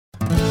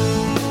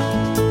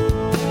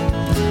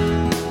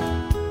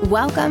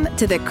Welcome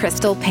to the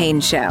Crystal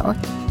Paine Show,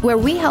 where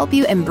we help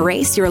you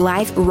embrace your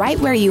life right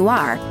where you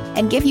are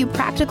and give you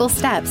practical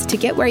steps to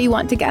get where you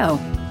want to go.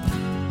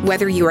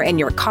 Whether you are in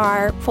your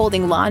car,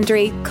 folding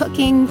laundry,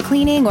 cooking,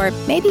 cleaning, or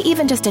maybe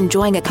even just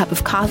enjoying a cup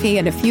of coffee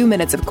and a few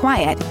minutes of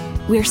quiet,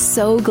 we're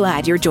so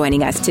glad you're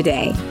joining us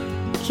today.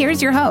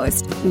 Here's your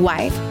host,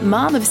 wife,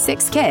 mom of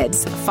 6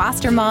 kids,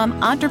 foster mom,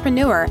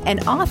 entrepreneur,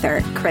 and author,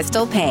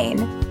 Crystal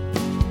Paine.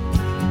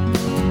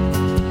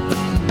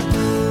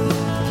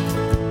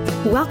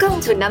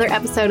 Welcome to another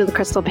episode of the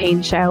Crystal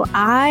Paine Show.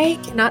 I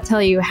cannot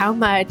tell you how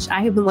much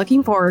I have been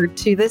looking forward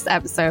to this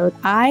episode.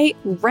 I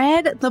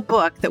read the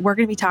book that we're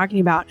going to be talking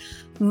about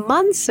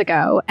months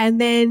ago, and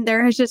then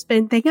there has just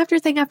been thing after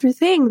thing after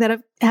thing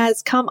that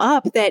has come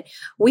up that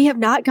we have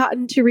not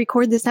gotten to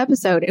record this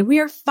episode, and we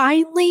are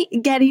finally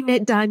getting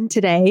it done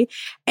today.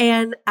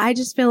 And I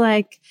just feel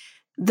like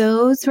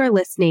those who are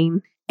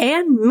listening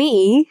and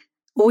me,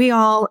 we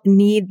all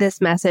need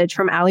this message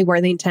from Alli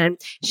Worthington.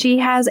 She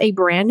has a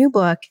brand new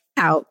book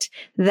out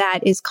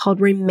that is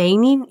called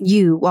Remaining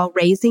You While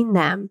Raising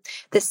Them,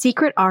 The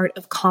Secret Art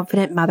of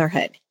Confident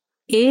Motherhood.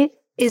 It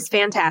is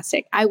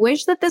fantastic. I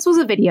wish that this was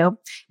a video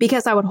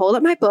because I would hold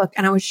up my book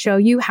and I would show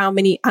you how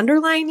many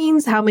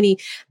underlinings, how many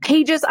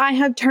pages I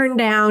have turned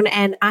down,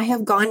 and I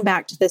have gone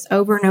back to this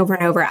over and over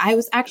and over. I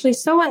was actually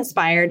so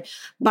inspired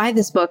by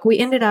this book. We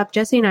ended up,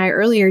 Jesse and I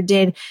earlier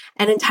did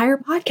an entire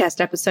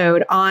podcast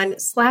episode on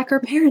slacker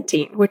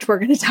parenting, which we're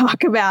going to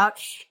talk about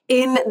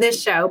in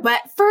this show.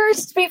 But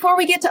first, before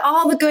we get to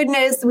all the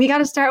goodness, we got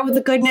to start with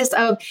the goodness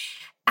of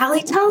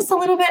Alli. Tell us a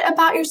little bit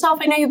about yourself.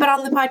 I know you've been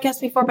on the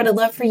podcast before, but I'd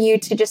love for you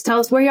to just tell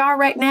us where you are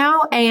right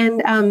now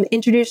and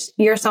introduce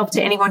yourself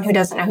to anyone who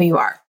doesn't know who you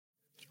are.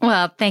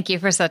 Well, thank you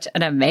for such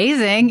an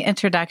amazing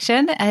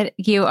introduction.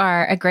 You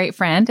are a great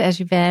friend, as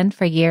you've been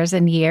for years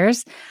and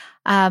years.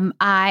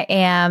 I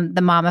am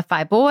the mom of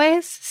 5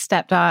 boys.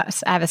 I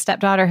have a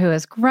stepdaughter who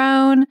has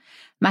grown.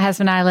 My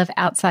husband and I live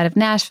outside of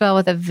Nashville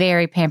with a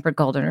very pampered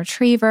golden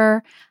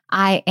retriever.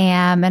 I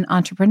am an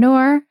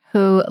entrepreneur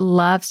who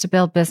loves to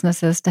build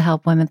businesses to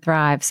help women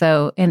thrive.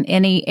 So in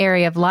any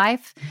area of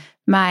life,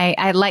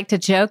 I like to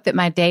joke that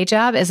my day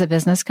job is a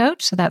business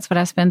coach. So that's what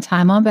I spend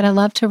time on. But I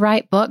love to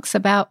write books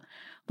about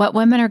what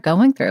women are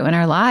going through in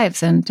our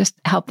lives and just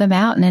help them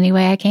out in any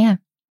way I can.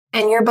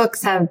 And your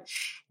books have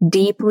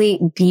deeply,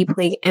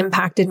 deeply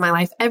impacted my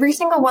life. Every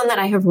single one that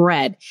I have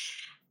read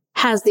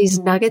has these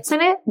nuggets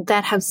in it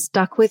that have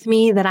stuck with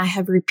me that I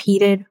have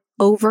repeated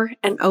over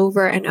and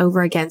over and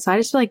over again. So I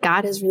just feel like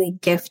God has really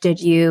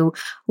gifted you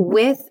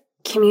with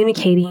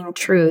communicating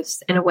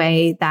truths in a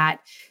way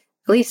that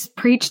at least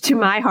preached to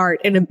my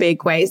heart in a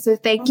big way. So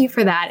thank you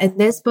for that. And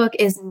this book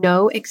is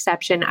no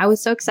exception. I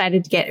was so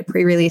excited to get a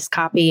pre-release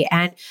copy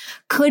and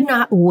could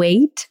not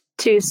wait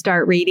to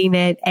start reading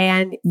it.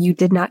 And you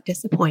did not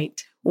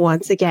disappoint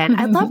once again.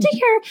 I'd love to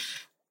hear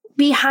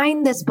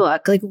behind this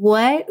book. Like,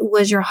 what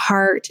was your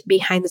heart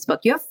behind this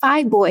book? You have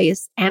 5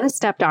 boys and a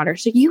stepdaughter.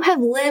 So you have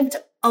lived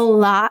a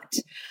lot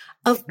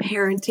of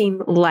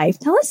parenting life.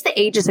 Tell us the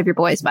ages of your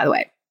boys, by the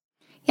way.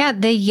 Yeah,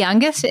 the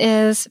youngest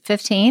is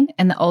 15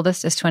 and the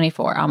oldest is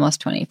 24,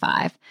 almost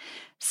 25.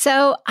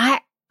 So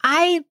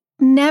I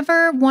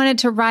never wanted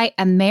to write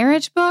a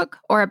marriage book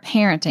or a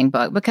parenting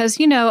book because,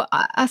 you know,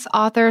 us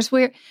authors,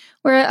 we're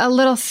a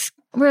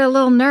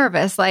little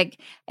nervous. Like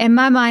in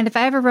my mind, if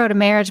I ever wrote a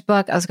marriage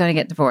book, I was going to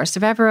get divorced.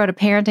 If I ever wrote a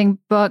parenting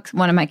book,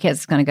 one of my kids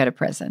is going to go to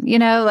prison. You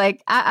know,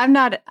 like I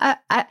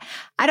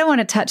don't want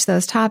to touch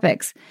those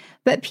topics,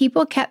 but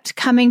people kept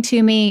coming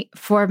to me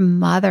for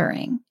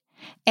mothering.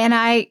 And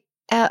I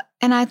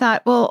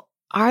thought, well,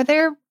 are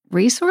there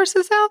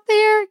resources out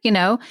there? You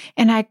know,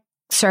 and I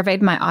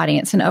surveyed my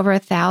audience and over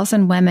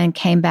 1,000 women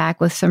came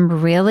back with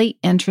some really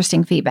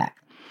interesting feedback.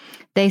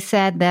 They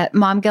said that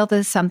mom guilt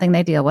is something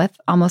they deal with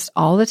almost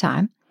all the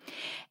time.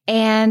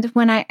 And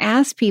when I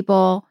asked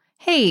people,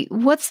 hey,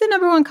 what's the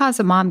number one cause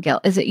of mom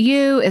guilt? Is it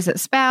you? Is it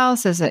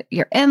spouse? Is it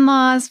your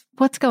in-laws?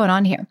 What's going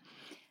on here?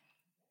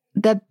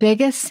 The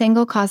biggest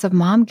single cause of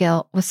mom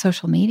guilt was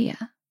social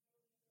media.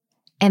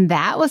 And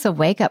that was a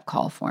wake-up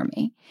call for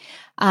me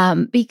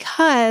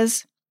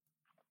because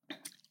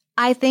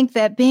I think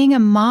that being a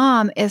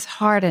mom is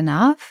hard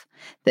enough.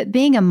 But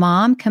being a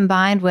mom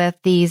combined with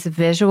these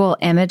visual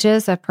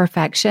images of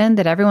perfection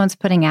that everyone's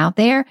putting out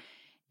there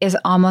is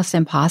almost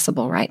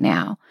impossible right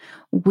now.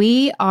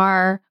 We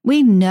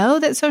know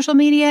that social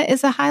media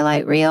is a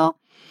highlight reel,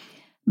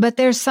 but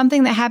there's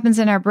something that happens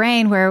in our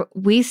brain where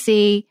we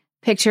see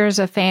pictures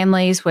of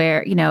families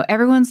where, you know,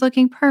 everyone's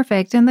looking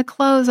perfect and the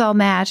clothes all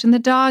match and the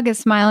dog is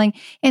smiling.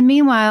 And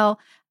meanwhile,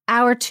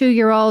 our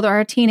 2-year-old or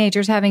our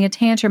teenager's having a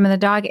tantrum and the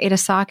dog ate a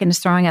sock and is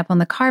throwing up on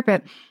the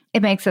carpet.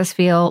 It makes us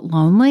feel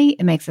lonely.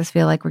 It makes us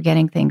feel like we're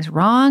getting things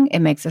wrong. It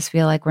makes us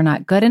feel like we're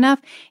not good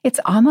enough. It's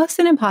almost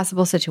an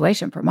impossible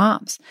situation for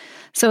moms.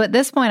 So at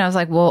this point, I was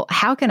like, well,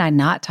 how can I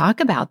not talk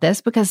about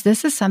this? Because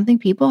this is something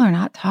people are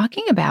not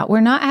talking about.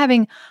 We're not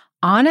having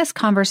honest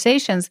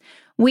conversations.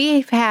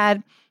 We've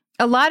had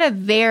a lot of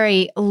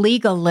very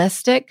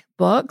legalistic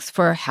books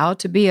for how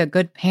to be a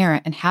good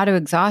parent and how to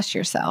exhaust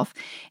yourself.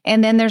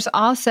 And then there's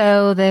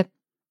also the,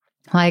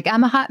 like,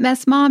 I'm a hot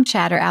mess mom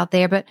chatter out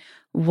there. But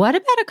what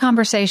about a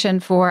conversation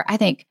for, I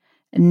think,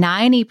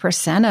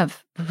 90%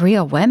 of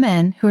real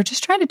women who are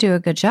just trying to do a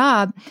good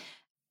job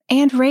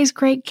and raise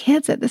great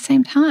kids at the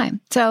same time?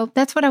 So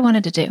that's what I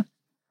wanted to do.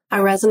 I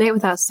resonate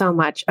with that so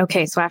much.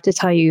 Okay, so I have to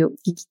tell you,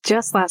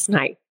 just last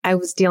night, I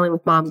was dealing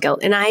with mom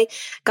guilt, and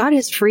God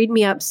has freed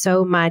me up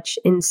so much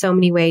in so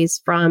many ways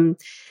from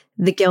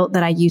the guilt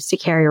that I used to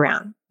carry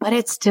around. But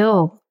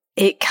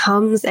it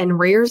comes and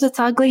rears its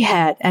ugly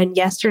head. And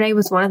yesterday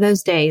was one of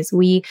those days.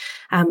 We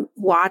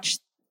watched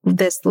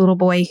this little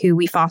boy who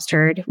we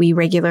fostered. We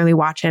regularly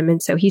watch him.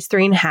 And so he's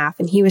 3.5,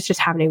 and he was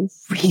just having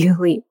a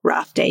really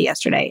rough day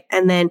yesterday.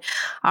 And then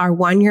our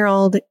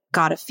 1-year-old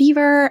got a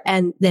fever,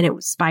 and then it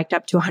was spiked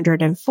up to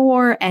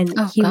 104, and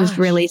he was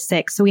really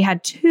sick. So we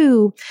had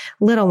 2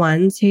 little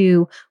ones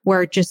who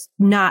were just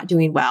not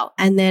doing well.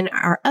 And then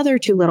our other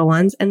 2 little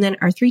ones, and then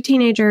our 3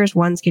 teenagers,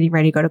 one's getting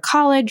ready to go to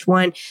college,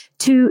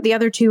 the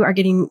other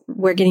 2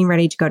 we're getting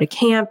ready to go to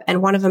camp.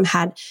 And one of them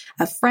had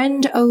a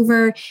friend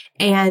over,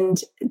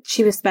 and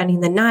she was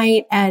spending the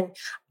night. And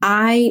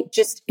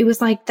it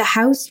was like the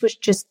house was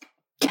just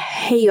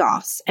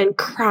chaos and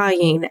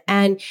crying.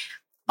 And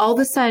all of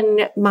a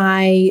sudden,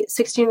 my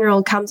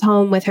 16-year-old comes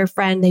home with her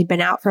friend. They'd been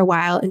out for a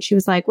while, and she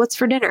was like, "What's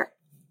for dinner?"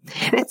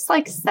 And it's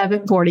like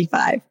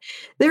 7:45.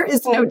 There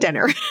is no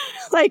dinner.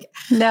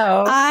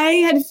 No. I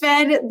had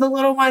fed the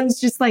little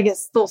ones just like a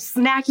little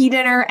snacky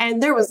dinner,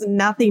 and there was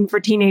nothing for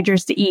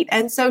teenagers to eat.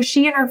 And so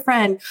she and her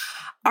friend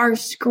are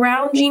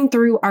scrounging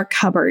through our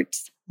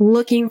cupboards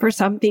looking for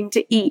something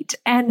to eat.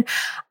 And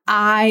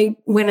I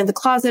went in the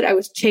closet. I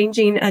was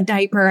changing a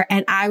diaper,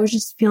 and I was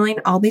just feeling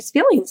all these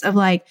feelings of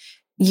like,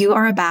 you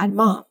are a bad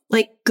mom.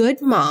 Like, good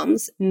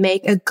moms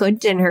make a good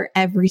dinner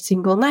every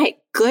single night.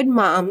 Good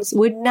moms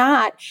would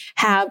not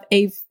have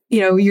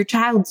your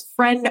child's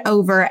friend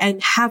over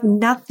and have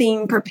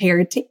nothing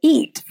prepared to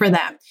eat for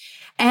them.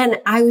 And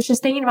I was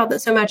just thinking about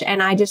this so much,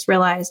 and I just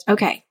realized,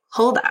 okay,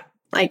 hold up.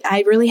 Like,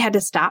 I really had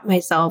to stop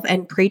myself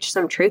and preach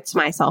some truth to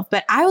myself.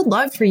 But I would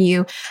love for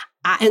you,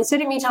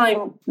 instead of me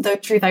telling the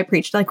truth I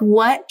preached, like,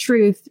 what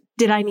truth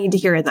did I need to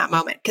hear in that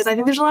moment? Because I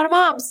think there's a lot of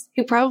moms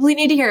who probably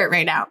need to hear it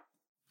right now.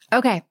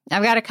 Okay,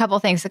 I've got a couple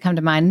things that come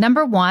to mind.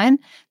 Number one,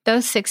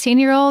 those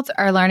 16-year-olds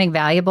are learning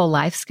valuable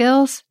life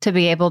skills to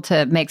be able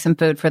to make some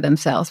food for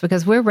themselves,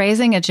 because we're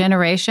raising a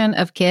generation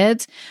of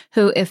kids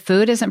who, if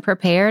food isn't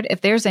prepared, if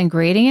there's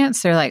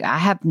ingredients, they're like, I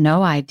have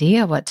no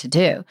idea what to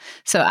do.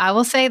 So I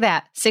will say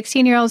that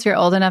 16-year-olds, you're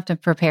old enough to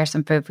prepare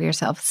some food for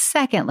yourself.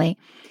 Secondly,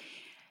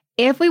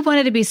 if we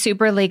wanted to be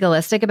super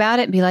legalistic about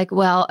it and be like,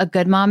 well, a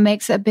good mom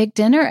makes a big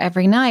dinner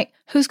every night,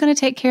 who's going to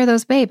take care of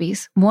those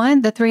babies?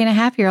 One, the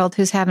 3.5-year-old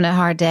who's having a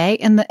hard day,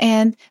 and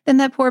then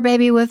that poor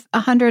baby with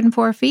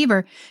 104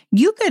 fever.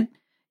 You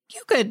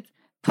could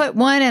put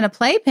one in a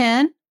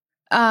playpen,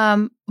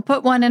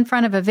 put one in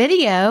front of a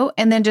video,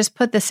 and then just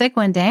put the sick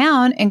one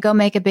down and go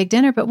make a big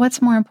dinner. But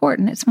what's more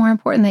important? It's more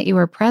important that you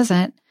were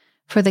present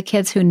for the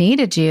kids who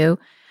needed you.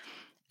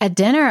 A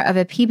dinner of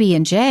a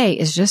PB&J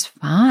is just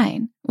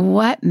fine.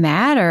 What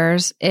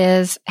matters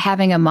is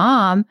having a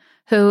mom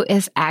who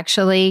is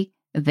actually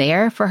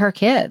there for her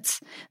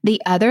kids.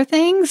 The other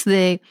things,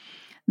 the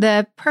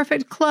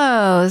perfect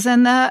clothes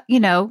and the,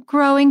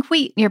 growing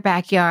wheat in your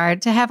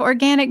backyard, to have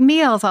organic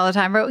meals all the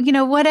time,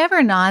 or,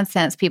 whatever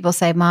nonsense people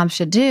say mom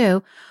should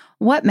do.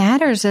 What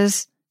matters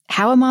is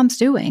how a mom's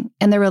doing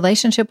and the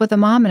relationship with a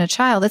mom and a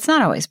child. It's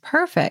not always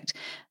perfect,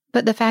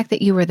 but the fact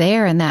that you were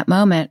there in that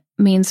moment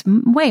means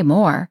way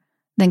more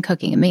than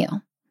cooking a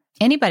meal.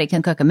 Anybody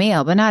can cook a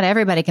meal, but not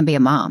everybody can be a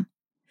mom.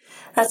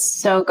 That's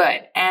so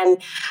good.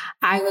 And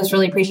I was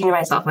really preaching to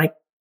myself, like,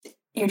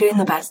 you're doing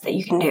the best that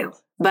you can do.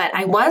 But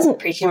I wasn't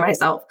preaching to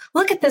myself,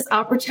 look at this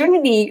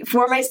opportunity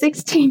for my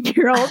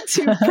 16-year-old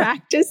to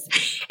practice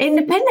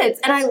independence.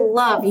 And I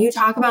love, you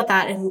talk about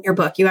that in your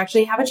book. You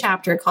actually have a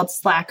chapter called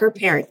Slacker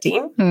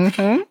Parenting.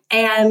 Mm-hmm.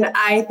 And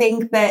I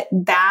think that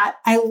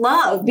I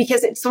love,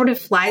 because it sort of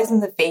flies in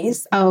the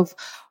face of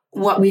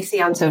what we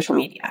see on social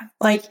media.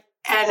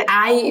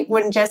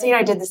 When Jesse and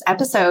I did this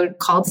episode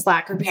called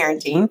Slacker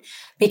Parenting,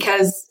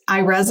 because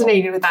I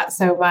resonated with that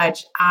so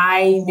much,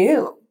 I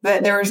knew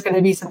that there was going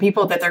to be some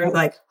people that they're going to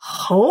be like,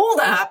 hold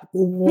up,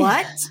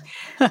 what?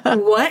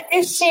 What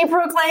is she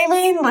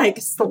proclaiming? Like,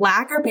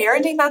 slacker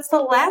parenting? That's the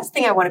last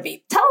thing I want to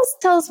be.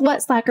 Tell us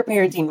what slacker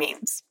parenting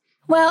means.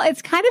 Well,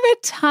 it's kind of a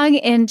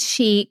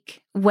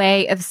tongue-in-cheek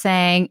way of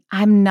saying,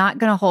 I'm not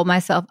going to hold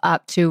myself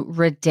up to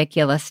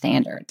ridiculous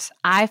standards.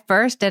 I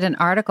first did an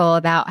article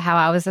about how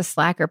I was a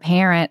slacker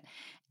parent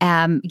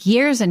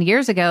years and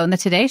years ago, and the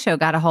Today Show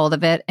got a hold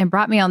of it and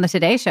brought me on the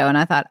Today Show. And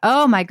I thought,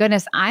 oh my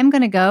goodness, I'm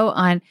going to go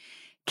on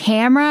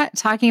camera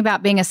talking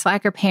about being a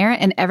slacker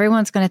parent, and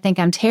everyone's going to think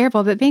I'm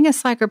terrible. But being a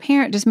slacker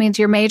parent just means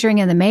you're majoring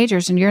in the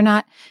majors and you're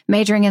not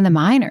majoring in the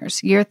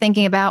minors. You're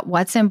thinking about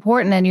what's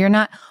important, and you're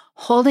not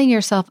holding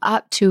yourself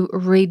up to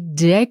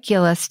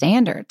ridiculous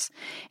standards.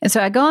 And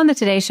so I go on the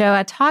Today Show,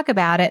 I talk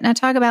about it, and I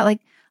talk about like,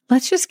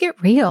 let's just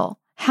get real.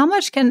 How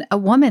much can a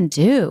woman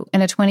do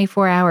in a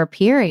 24-hour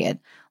period?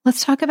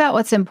 Let's talk about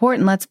what's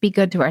important. Let's be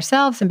good to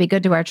ourselves and be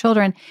good to our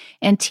children.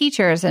 And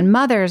teachers and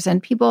mothers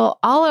and people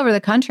all over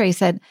the country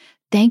said,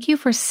 thank you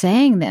for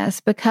saying this,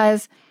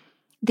 because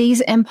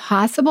these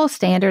impossible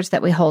standards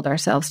that we hold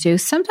ourselves to,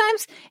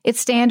 sometimes it's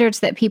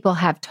standards that people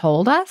have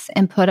told us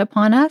and put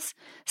upon us.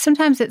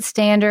 Sometimes it's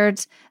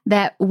standards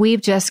that we've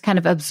just kind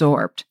of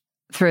absorbed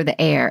through the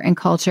air and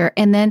culture.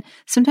 And then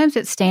sometimes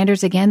it's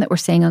standards, again, that we're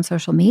seeing on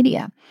social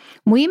media.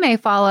 We may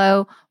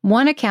follow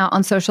one account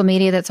on social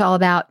media that's all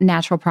about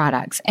natural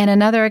products, and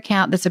another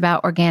account that's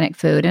about organic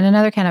food, and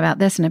another account about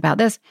this and about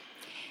this.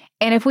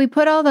 And if we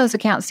put all those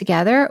accounts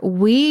together,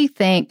 we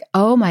think,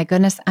 oh my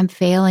goodness, I'm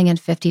failing in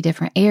 50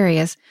 different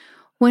areas.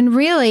 When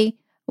really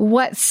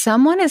what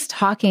someone is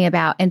talking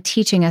about and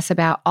teaching us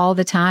about all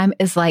the time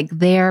is like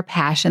their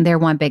passion, their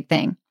one big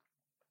thing.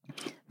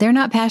 They're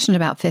not passionate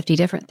about 50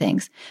 different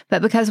things,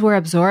 but because we're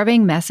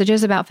absorbing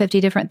messages about 50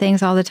 different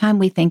things all the time,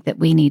 we think that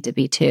we need to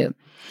be too.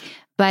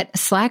 But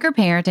slacker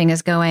parenting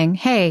is going,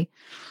 hey,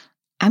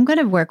 I'm going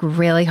to work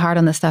really hard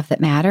on the stuff that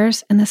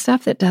matters, and the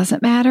stuff that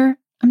doesn't matter,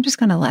 I'm just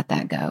going to let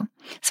that go.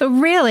 So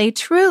really,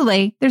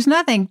 truly, there's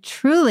nothing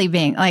truly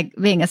being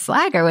a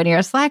slacker when you're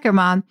a slacker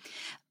mom,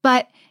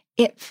 but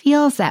it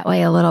feels that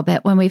way a little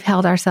bit when we've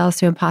held ourselves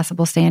to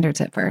impossible standards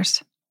at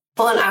first.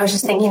 Well, and I was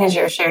just thinking as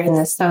you were sharing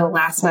this, so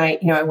last night,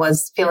 I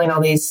was feeling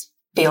all these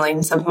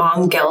feelings of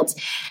mom guilt,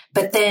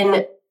 but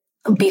then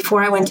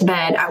before I went to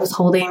bed, I was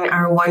holding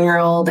our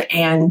 1-year-old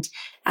and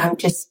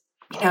just,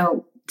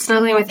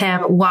 snuggling with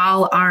him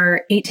while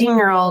our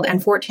 18-year-old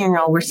and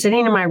 14-year-old were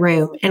sitting in my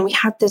room. And we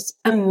had this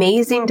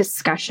amazing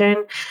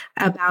discussion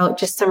about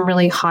just some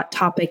really hot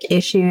topic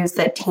issues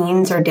that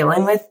teens are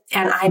dealing with.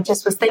 And I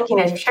just was thinking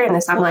as you're sharing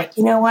this, I'm like,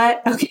 you know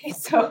what? Okay,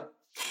 so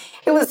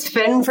it was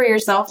fend for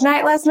yourself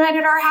night last night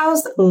at our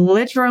house,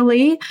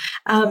 literally.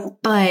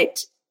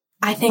 But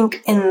I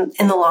think in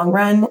the long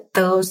run,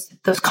 those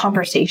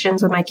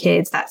conversations with my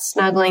kids, that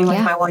snuggling with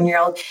my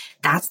 1-year-old,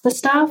 that's the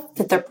stuff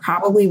that they're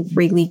probably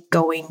really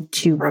going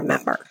to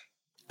remember.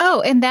 Oh,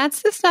 and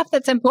that's the stuff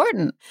that's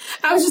important.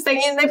 I was just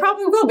thinking they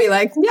probably will be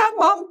like, yeah,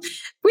 Mom,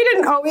 we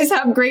didn't always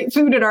have great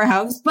food at our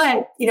house,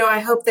 but, I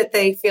hope that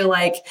they feel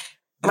like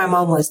my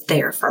mom was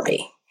there for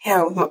me.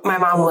 My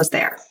mom was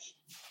there.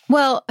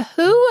 Well,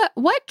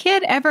 what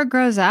kid ever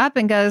grows up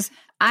and goes,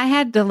 I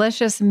had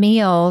delicious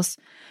meals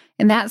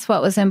and that's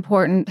what was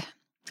important.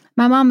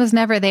 My mom was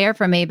never there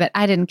for me, but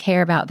I didn't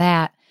care about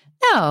that.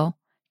 No,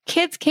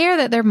 kids care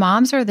that their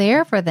moms are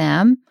there for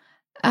them.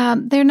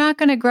 They're not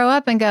going to grow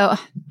up and go,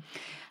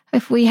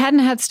 if we hadn't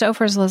had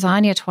Stouffer's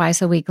lasagna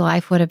twice a week,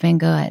 life would have been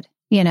good.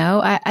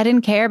 I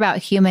didn't care about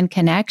human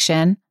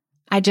connection.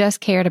 I just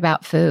cared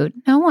about food.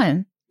 No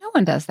one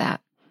does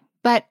that.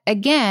 But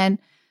again,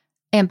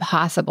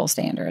 impossible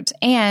standards.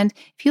 And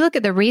if you look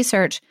at the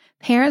research,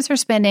 parents are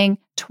spending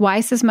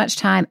twice as much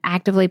time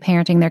actively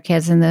parenting their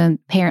kids than the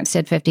parents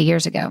did 50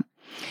 years ago.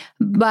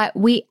 But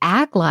we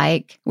act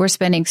like we're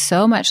spending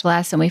so much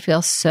less and we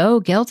feel so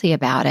guilty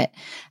about it.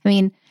 I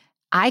mean,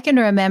 I can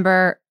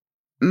remember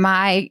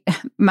my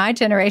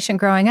generation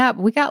growing up,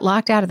 we got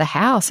locked out of the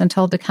house and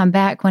told to come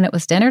back when it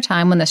was dinner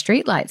time when the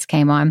street lights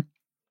came on.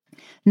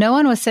 No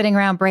one was sitting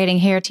around braiding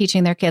hair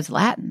teaching their kids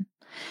Latin.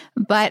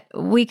 But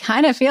we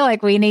kind of feel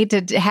like we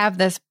need to have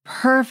this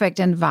perfect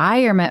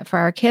environment for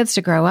our kids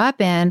to grow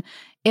up in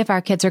if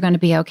our kids are going to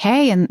be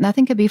okay. And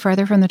nothing could be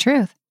further from the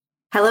truth.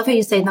 I love how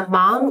you say the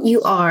mom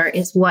you are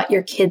is what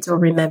your kids will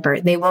remember.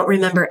 They won't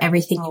remember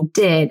everything you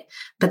did,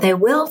 but they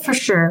will for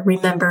sure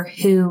remember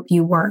who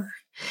you were.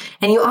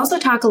 And you also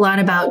talk a lot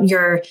about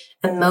your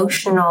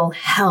emotional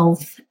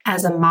health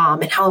as a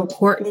mom and how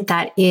important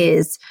that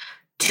is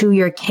to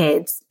your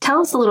kids. Tell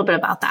us a little bit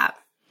about that.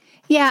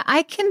 Yeah,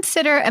 I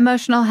consider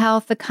emotional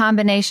health the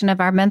combination of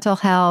our mental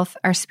health,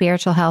 our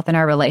spiritual health, and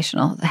our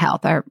relational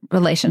health, our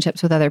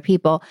relationships with other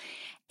people.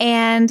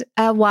 And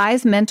a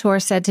wise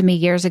mentor said to me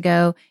years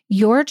ago,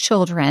 your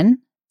children,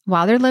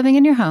 while they're living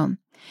in your home,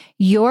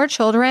 your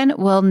children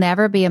will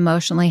never be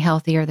emotionally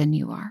healthier than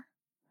you are.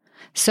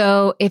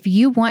 So if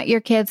you want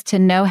your kids to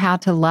know how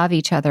to love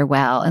each other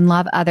well and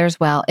love others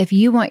well, if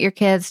you want your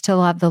kids to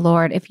love the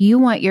Lord, if you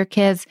want your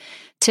kids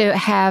to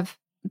have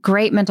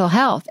great mental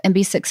health and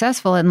be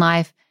successful in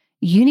life,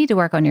 you need to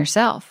work on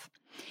yourself.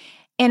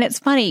 And it's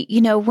funny,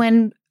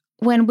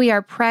 when we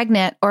are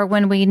pregnant or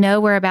when we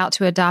know we're about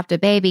to adopt a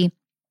baby,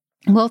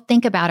 we'll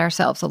think about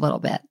ourselves a little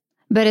bit.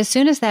 But as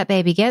soon as that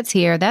baby gets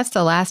here, that's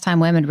the last time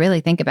women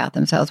really think about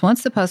themselves.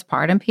 Once the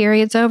postpartum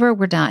period's over,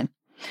 we're done.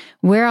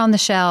 We're on the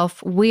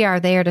shelf. We are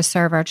there to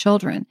serve our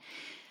children.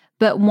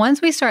 But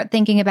once we start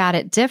thinking about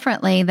it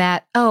differently,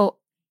 that,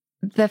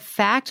 the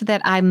fact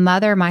that I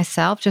mother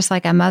myself just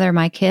like I mother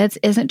my kids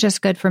isn't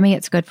just good for me,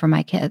 it's good for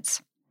my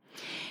kids.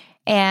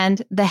 And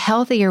the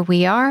healthier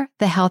we are,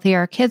 the healthier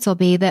our kids will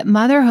be. That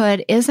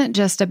motherhood isn't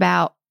just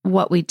about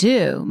what we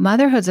do.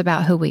 Motherhood's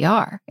about who we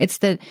are. It's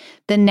the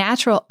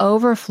natural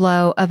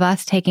overflow of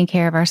us taking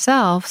care of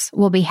ourselves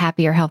will be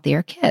happier,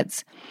 healthier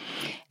kids.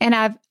 And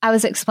I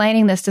was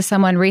explaining this to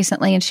someone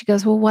recently, and she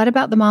goes, well, what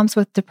about the moms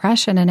with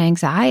depression and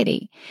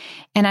anxiety?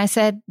 And I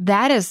said,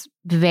 that is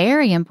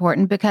very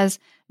important because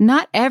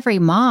not every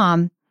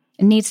mom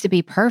needs to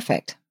be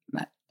perfect.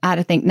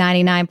 I think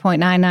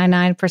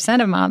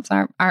 99.999% of moms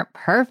aren't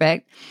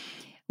perfect.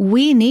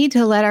 We need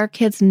to let our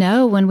kids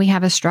know when we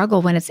have a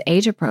struggle, when it's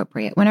age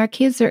appropriate. When our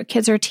kids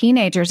are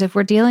teenagers, if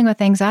we're dealing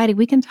with anxiety,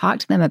 we can talk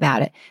to them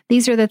about it.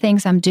 These are the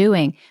things I'm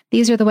doing.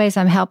 These are the ways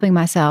I'm helping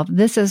myself.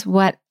 This is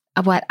what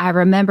I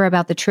remember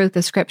about the truth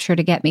of Scripture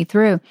to get me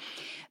through,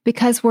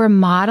 because we're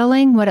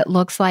modeling what it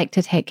looks like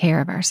to take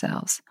care of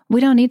ourselves.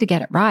 We don't need to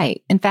get it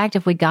right. In fact,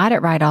 if we got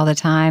it right all the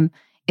time,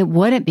 it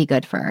wouldn't be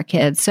good for our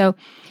kids. So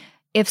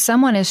if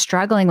someone is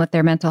struggling with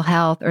their mental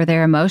health or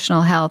their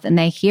emotional health and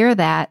they hear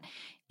that,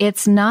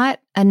 it's not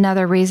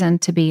another reason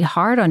to be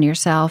hard on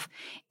yourself.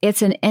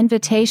 It's an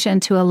invitation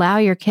to allow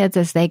your kids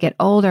as they get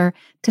older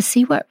to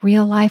see what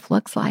real life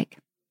looks like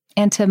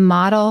and to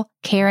model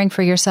caring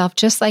for yourself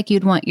just like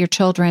you'd want your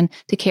children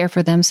to care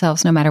for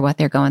themselves no matter what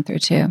they're going through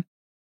too.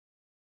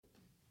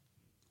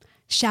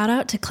 Shout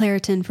out to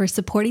Claritin for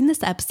supporting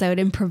this episode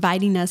and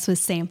providing us with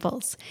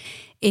samples.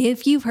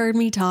 If you've heard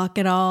me talk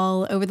at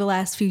all over the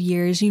last few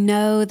years, you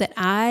know that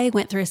I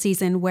went through a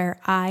season where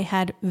I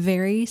had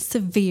very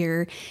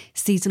severe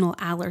seasonal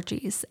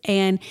allergies.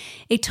 And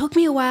it took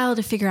me a while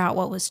to figure out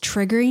what was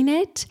triggering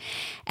it.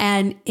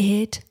 And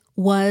it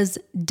was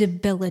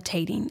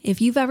debilitating.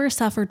 If you've ever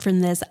suffered from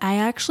this, I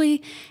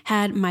actually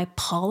had my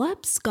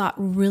polyps got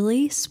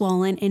really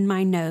swollen in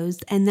my nose.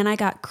 And then I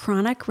got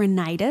chronic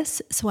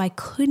rhinitis. So I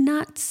could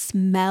not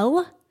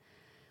smell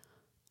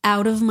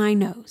out of my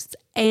nose.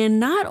 And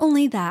not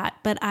only that,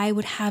 but I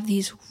would have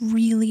these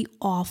really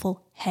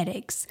awful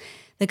headaches,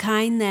 the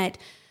kind that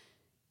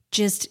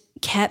just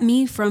kept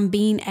me from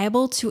being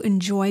able to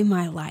enjoy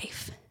my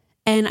life.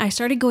 And I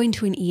started going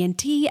to an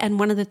ENT, and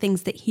one of the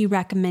things that he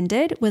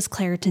recommended was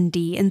Claritin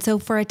D. And so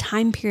for a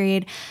time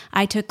period,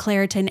 I took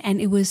Claritin,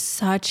 and it was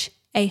such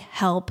a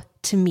help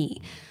to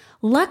me.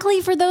 Luckily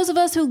for those of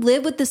us who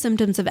live with the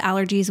symptoms of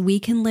allergies, we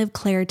can live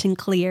Claritin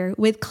Clear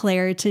with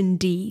Claritin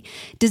D.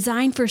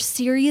 Designed for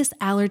serious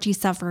allergy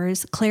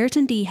sufferers,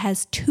 Claritin D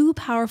has 2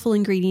 powerful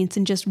ingredients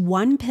in just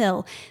one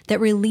pill that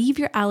relieve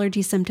your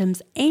allergy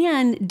symptoms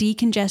and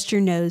decongest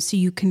your nose so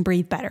you can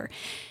breathe better.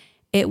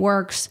 It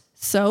works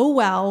so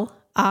well.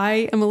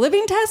 I am a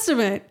living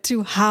testament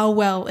to how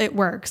well it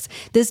works.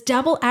 This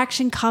double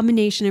action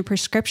combination of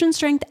prescription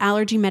strength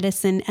allergy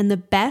medicine and the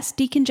best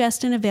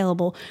decongestant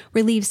available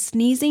relieves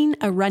sneezing,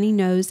 a runny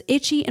nose,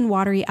 itchy and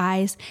watery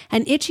eyes,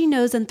 an itchy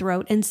nose and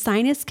throat, and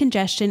sinus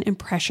congestion and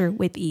pressure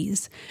with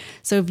ease.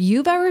 So if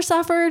you've ever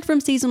suffered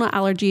from seasonal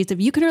allergies, if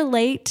you can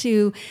relate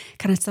to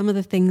kind of some of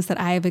the things that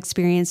I have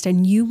experienced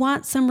and you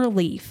want some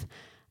relief,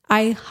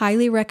 I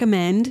highly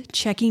recommend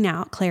checking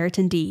out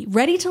Claritin D.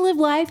 Ready to live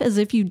life as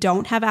if you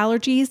don't have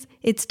allergies?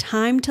 It's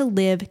time to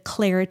live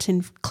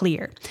Claritin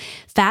Clear.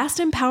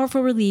 Fast and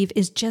powerful relief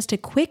is just a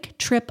quick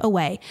trip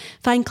away.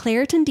 Find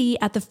Claritin D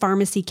at the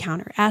pharmacy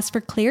counter. Ask for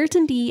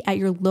Claritin D at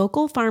your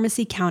local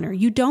pharmacy counter.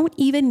 You don't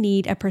even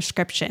need a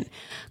prescription.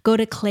 Go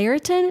to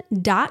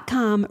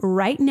Claritin.com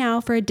right now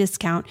for a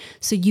discount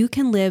so you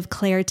can live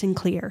Claritin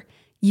Clear.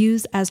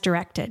 Use as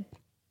directed.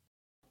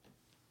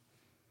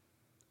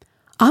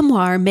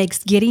 Armoire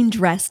makes getting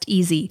dressed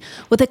easy.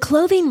 With a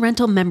clothing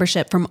rental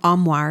membership from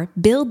Armoire,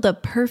 build the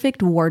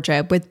perfect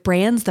wardrobe with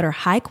brands that are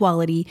high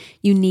quality,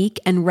 unique,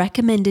 and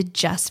recommended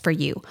just for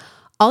you.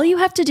 All you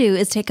have to do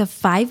is take a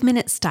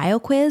 5-minute style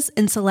quiz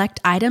and select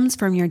items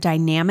from your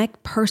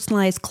dynamic,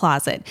 personalized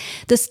closet.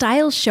 The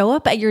styles show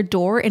up at your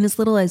door in as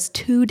little as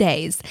 2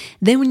 days.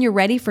 Then when you're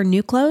ready for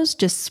new clothes,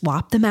 just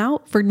swap them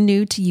out for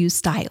new to use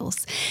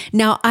styles.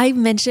 Now, I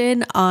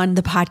mentioned on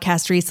the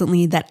podcast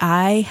recently that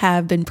I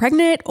have been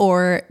pregnant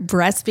or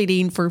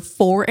breastfeeding for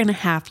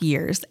 4.5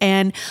 years.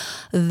 And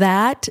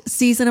that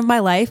season of my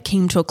life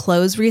came to a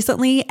close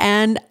recently.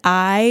 And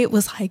I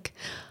was like,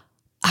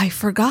 I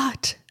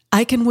forgot.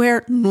 I can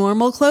wear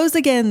normal clothes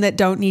again that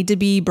don't need to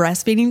be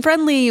breastfeeding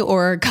friendly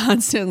or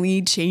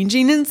constantly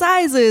changing in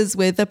sizes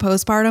with a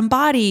postpartum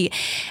body.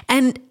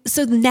 And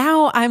so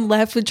now I'm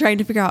left with trying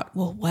to figure out,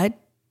 well, what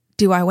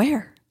do I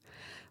wear?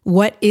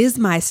 What is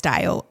my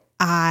style?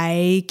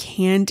 I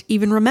can't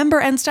even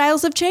remember, and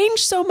styles have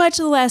changed so much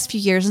in the last few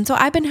years. And so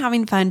I've been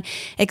having fun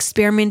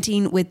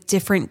experimenting with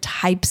different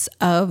types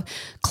of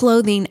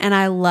clothing. And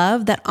I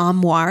love that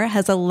Armoire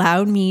has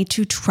allowed me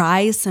to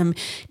try some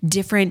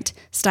different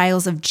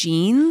styles of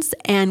jeans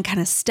and kind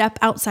of step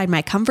outside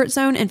my comfort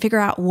zone and figure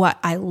out what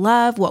I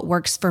love, what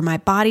works for my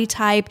body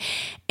type.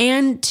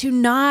 and to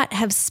not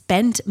have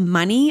spent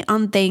money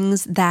on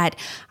things that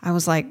I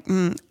was like,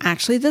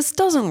 actually, this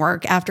doesn't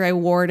work after I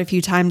wore it a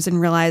few times and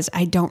realized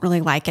I don't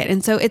really like it.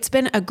 And so it's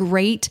been a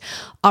great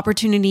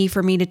opportunity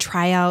for me to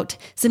try out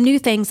some new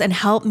things and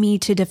help me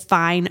to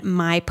define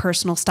my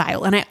personal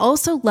style. And I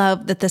also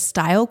love that the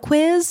style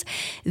quiz,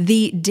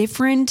 the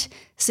different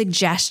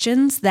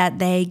suggestions that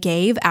they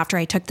gave after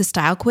I took the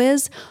style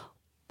quiz,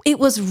 it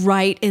was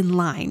right in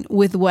line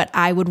with what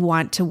I would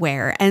want to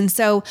wear. And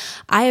so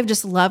I have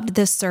just loved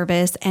this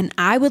service, and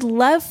I would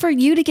love for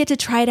you to get to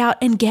try it out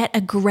and get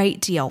a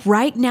great deal.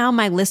 Right now,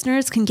 my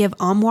listeners can give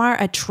Armoire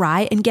a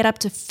try and get up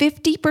to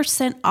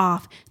 50%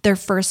 off their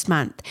first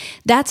month.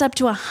 That's up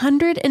to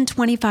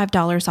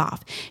 $125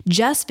 off.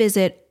 Just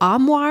visit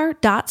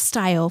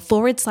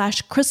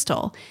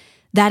armoire.style/crystal.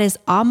 That is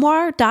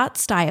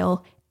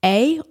armoire.style,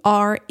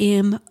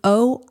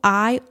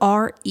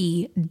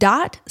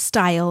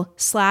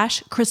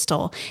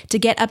 ARMOIRE.style/crystal to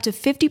get up to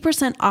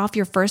 50% off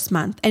your first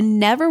month and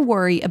never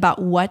worry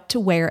about what to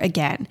wear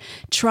again.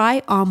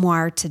 Try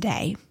Armoire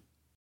today.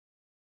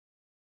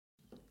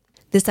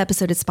 This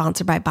episode is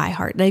sponsored by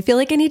ByHeart, and I feel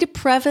like I need to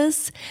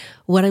preface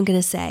what I'm going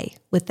to say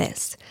with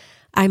this.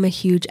 I'm a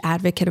huge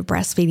advocate of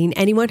breastfeeding.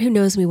 Anyone who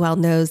knows me well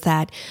knows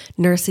that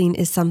nursing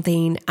is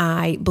something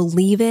I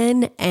believe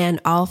in, and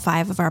all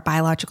 5 of our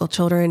biological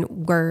children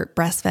were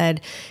breastfed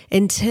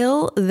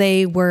until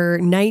they were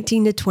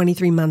 19 to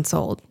 23 months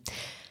old.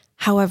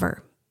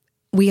 However,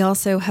 we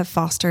also have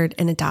fostered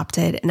and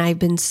adopted, and I've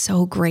been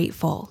so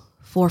grateful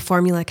for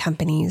formula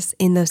companies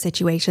in those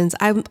situations.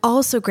 I'm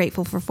also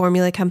grateful for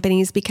formula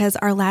companies because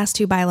our last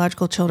 2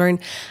 biological children,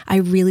 I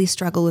really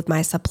struggled with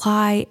my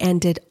supply and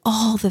did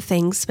all the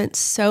things, spent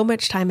so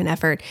much time and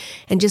effort,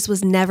 and just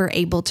was never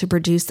able to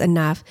produce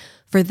enough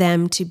for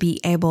them to be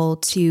able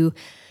to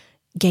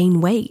gain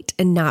weight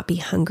and not be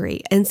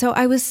hungry. And so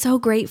I was so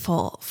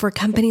grateful for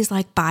companies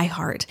like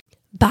ByHeart.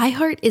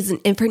 ByHeart is an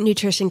infant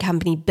nutrition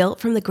company built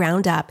from the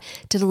ground up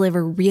to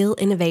deliver real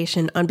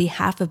innovation on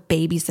behalf of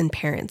babies and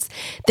parents.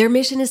 Their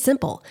mission is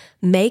simple: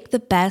 make the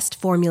best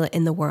formula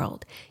in the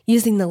world.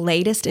 Using the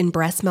latest in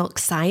breast milk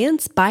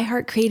science,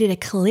 ByHeart created a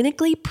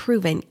clinically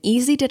proven,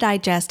 easy to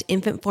digest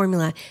infant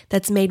formula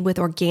that's made with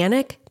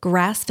organic,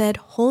 grass-fed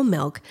whole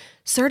milk,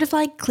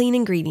 certified clean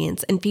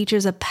ingredients, and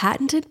features a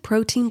patented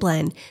protein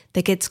blend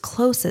that gets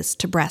closest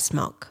to breast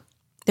milk.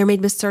 They're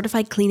made with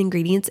certified clean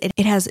ingredients.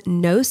 It has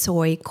no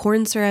soy,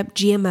 corn syrup,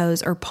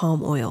 GMOs, or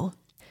palm oil.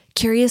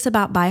 Curious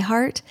about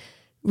ByHeart?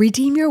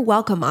 Redeem your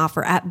welcome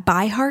offer at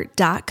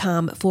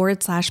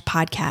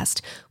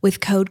byheart.com/podcast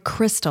with code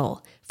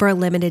CRYSTAL for a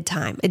limited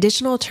time.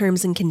 Additional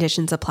terms and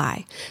conditions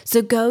apply.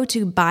 So go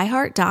to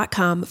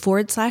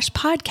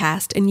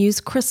byheart.com/podcast and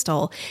use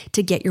CRYSTAL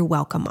to get your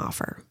welcome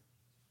offer.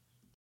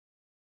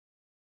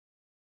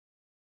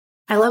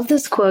 I love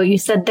this quote. You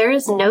said, "There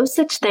is no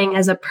such thing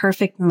as a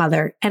perfect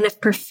mother. And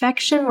if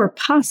perfection were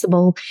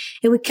possible,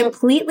 it would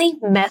completely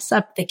mess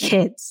up the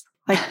kids."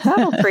 Like,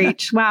 that'll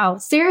preach. Wow.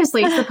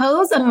 Seriously,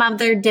 suppose a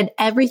mother did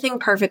everything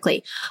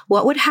perfectly.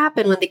 What would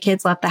happen when the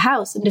kids left the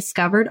house and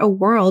discovered a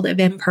world of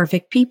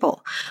imperfect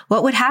people?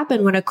 What would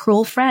happen when a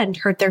cruel friend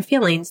hurt their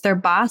feelings, their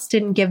boss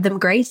didn't give them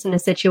grace in a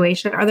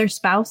situation, or their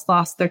spouse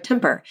lost their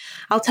temper?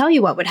 I'll tell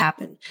you what would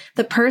happen.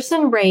 The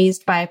person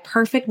raised by a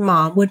perfect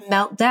mom would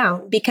melt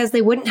down because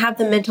they wouldn't have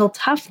the mental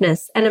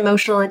toughness and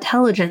emotional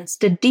intelligence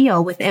to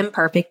deal with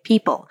imperfect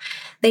people.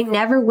 They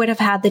never would have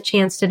had the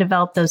chance to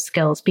develop those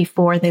skills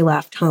before they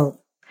left home.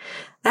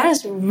 That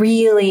is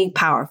really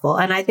powerful.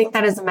 And I think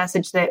that is a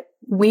message that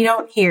we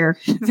don't hear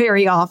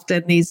very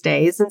often these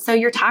days. And so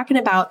you're talking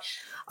about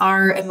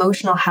our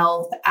emotional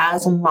health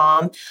as a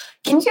mom.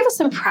 Can you give us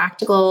some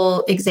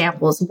practical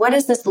examples? What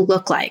does this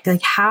look like?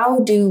 Like,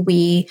 how do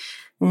we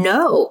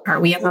know,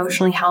 are we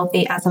emotionally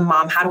healthy as a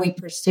mom? How do we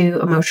pursue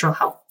emotional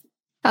health?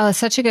 Oh,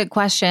 such a good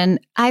question.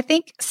 I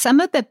think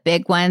some of the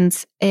big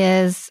ones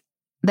is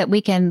that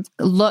we can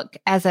look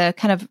as a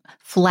kind of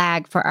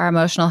flag for our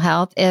emotional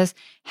health is,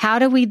 how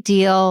do we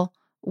deal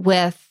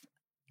with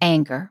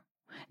anger?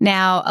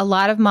 Now, a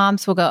lot of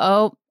moms will go,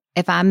 oh,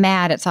 if I'm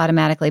mad, it's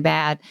automatically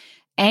bad.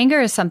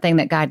 Anger is something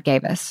that God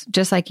gave us,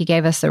 just like He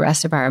gave us the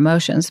rest of our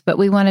emotions, but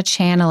we want to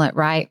channel it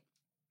right.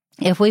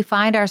 If we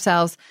find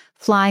ourselves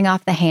flying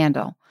off the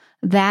handle,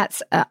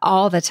 that's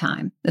all the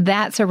time.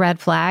 That's a red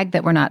flag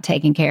that we're not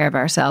taking care of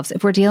ourselves.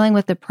 If we're dealing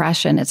with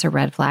depression, it's a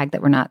red flag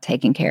that we're not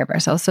taking care of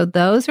ourselves. So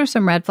those are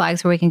some red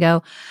flags where we can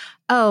go,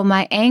 oh,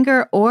 my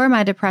anger or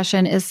my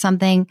depression is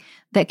something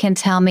that can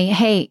tell me,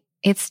 hey,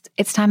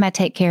 it's time I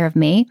take care of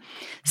me.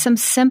 Some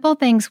simple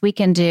things we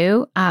can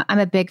do. I'm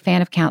a big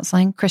fan of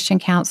counseling, Christian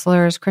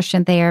counselors,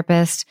 Christian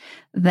therapists,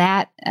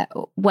 that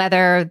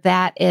whether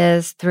that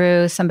is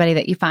through somebody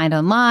that you find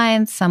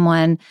online,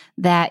 someone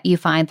that you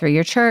find through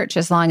your church,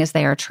 as long as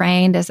they are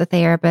trained as a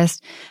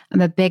therapist.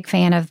 I'm a big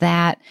fan of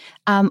that.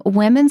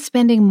 Women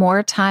spending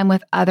more time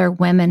with other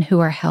women who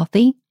are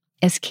healthy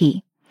is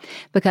key.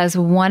 Because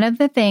one of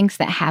the things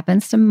that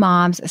happens to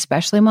moms,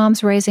 especially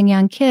moms raising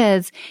young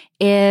kids,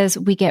 is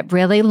we get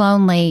really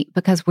lonely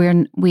because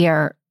we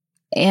are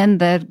in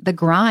the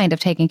grind of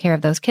taking care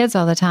of those kids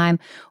all the time,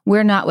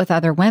 we're not with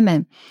other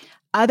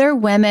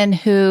women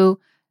who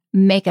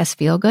make us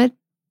feel good,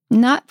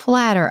 not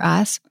flatter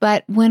us,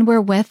 but when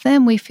we're with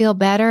them, we feel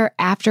better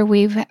after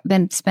we've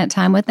spent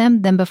time with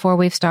them than before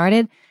we've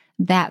started.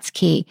 That's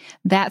key.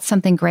 That's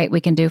something great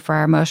we can do for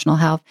our emotional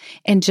health.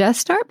 And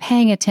just start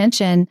paying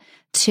attention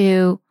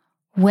to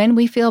when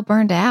we feel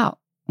burned out,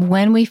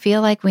 when we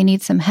feel like we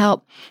need some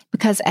help,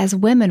 because as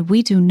women,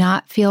 we do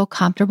not feel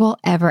comfortable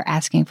ever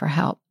asking for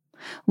help.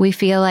 We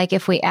feel like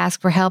if we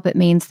ask for help, it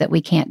means that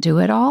we can't do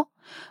it all.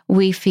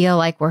 We feel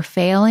like we're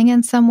failing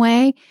in some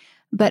way,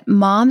 but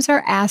moms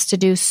are asked to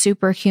do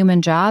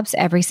superhuman jobs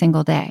every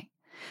single day.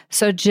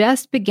 So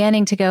just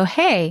beginning to go,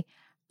 hey,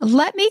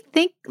 let me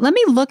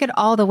look at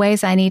all the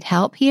ways I need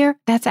help here.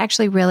 That's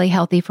actually really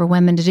healthy for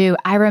women to do.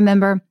 I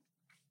remember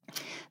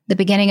the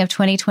beginning of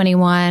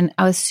 2021,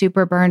 I was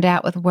super burned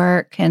out with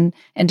work and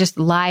just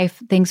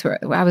life.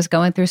 I was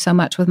going through so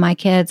much with my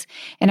kids.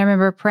 And I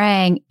remember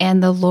praying,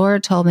 and the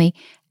Lord told me,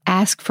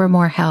 ask for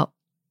more help.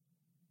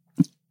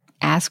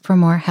 Ask for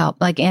more help,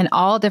 like in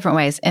all different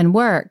ways. In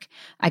work,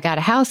 I got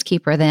a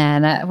housekeeper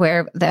then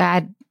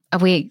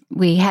we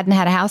hadn't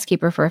had a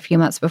housekeeper for a few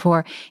months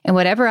before. And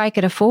whatever I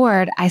could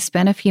afford, I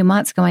spent a few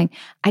months going,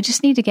 I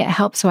just need to get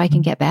help so I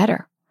can get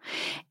better.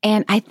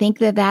 And I think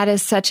that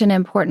is such an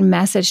important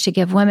message to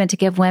give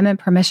women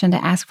permission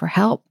to ask for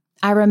help.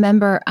 I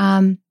remember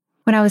when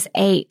I was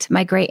 8,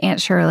 my great Aunt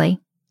Shirley,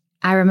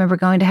 I remember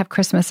going to have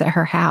Christmas at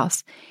her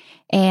house.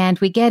 And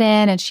we get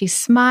in and she's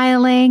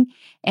smiling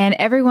and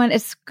everyone,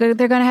 they're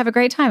going to have a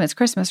great time. It's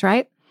Christmas,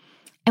 right?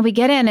 And we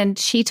get in and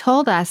she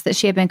told us that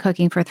she had been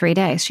cooking for 3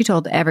 days. She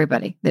told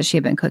everybody that she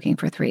had been cooking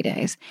for 3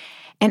 days.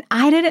 And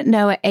I didn't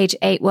know at age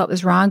 8 what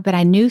was wrong, but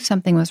I knew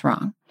something was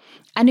wrong.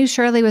 I knew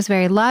Shirley was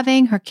very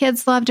loving. Her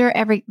kids loved her.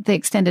 The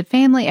extended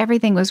family,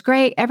 everything was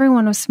great.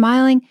 Everyone was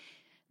smiling.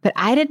 But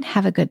I didn't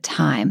have a good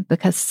time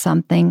because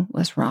something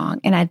was wrong.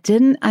 And I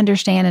didn't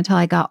understand until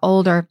I got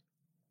older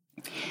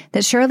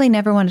that Shirley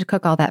never wanted to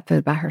cook all that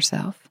food by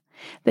herself.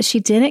 But she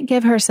didn't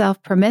give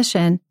herself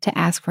permission to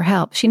ask for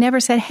help. She never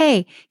said,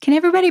 hey, can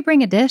everybody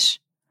bring a dish?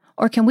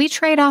 Or can we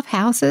trade off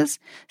houses?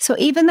 So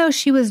even though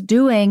she was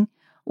doing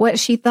what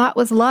she thought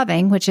was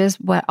loving, which is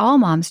what all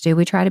moms do,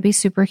 we try to be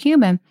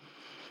superhuman,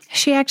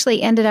 she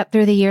actually ended up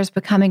through the years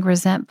becoming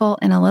resentful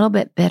and a little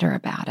bit bitter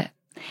about it.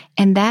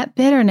 And that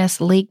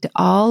bitterness leaked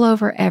all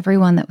over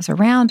everyone that was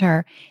around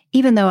her,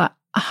 even though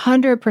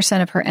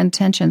 100% of her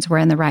intentions were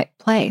in the right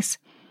place.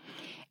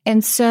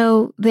 And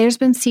so there's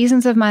been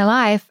seasons of my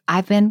life,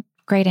 I've been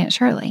great Aunt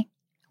Shirley,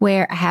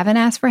 where I haven't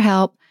asked for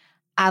help.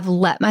 I've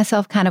let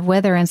myself kind of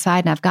wither inside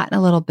and I've gotten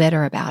a little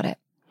bitter about it.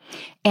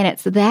 And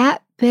it's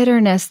that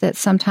bitterness that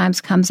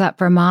sometimes comes up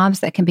for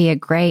moms that can be a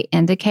great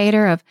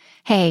indicator of,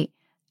 hey,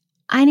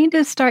 I need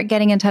to start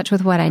getting in touch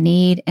with what I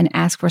need and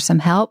ask for some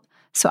help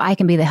so I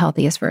can be the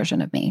healthiest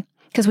version of me.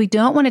 Because we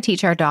don't want to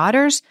teach our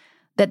daughters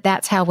that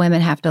that's how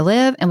women have to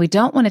live. And we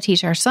don't want to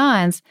teach our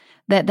sons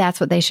that that's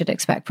what they should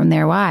expect from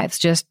their wives.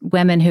 Just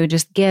women who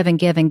just give and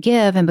give and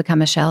give and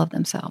become a shell of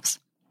themselves.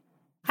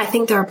 I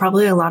think there are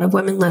probably a lot of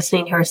women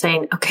listening who are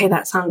saying, okay,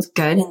 that sounds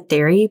good in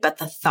theory, but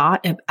the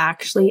thought of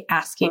actually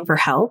asking for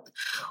help,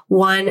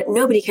 one,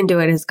 nobody can do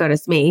it as good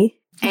as me.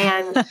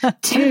 And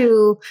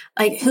 2,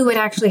 like, who would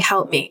actually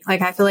help me?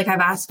 Like, I feel like I've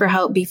asked for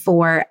help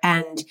before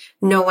and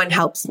no one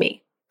helps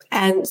me.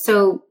 And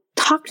so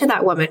talk to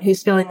that woman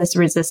who's feeling this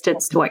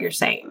resistance to what you're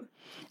saying.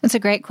 That's a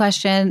great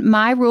question.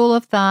 My rule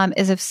of thumb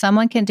is if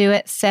someone can do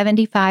it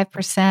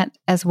 75%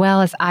 as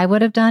well as I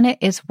would have done it,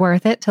 it's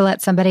worth it to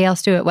let somebody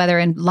else do it, whether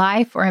in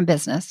life or in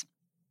business.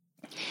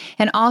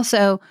 And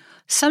also,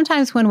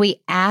 sometimes when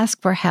we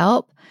ask for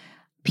help,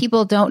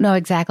 people don't know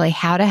exactly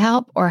how to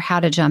help or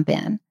how to jump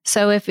in.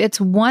 So if it's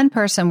one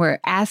person we're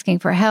asking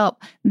for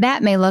help,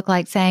 that may look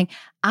like saying,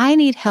 I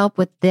need help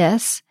with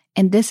this,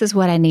 and this is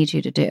what I need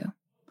you to do.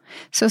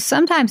 So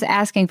sometimes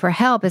asking for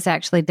help is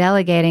actually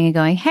delegating and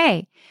going,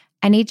 hey,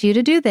 I need you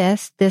to do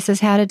this. This is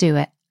how to do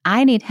it.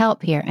 I need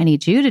help here. I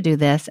need you to do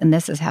this, and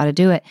this is how to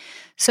do it.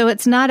 So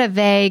it's not a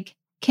vague,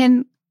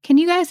 can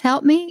you guys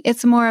help me?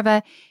 It's more of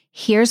a,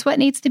 here's what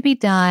needs to be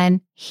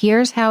done.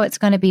 Here's how it's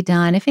going to be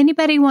done. If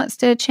anybody wants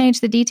to change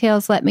the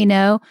details, let me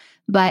know.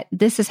 But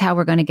this is how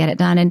we're going to get it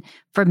done. And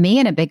for me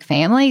and a big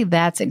family,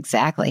 that's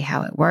exactly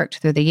how it worked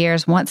through the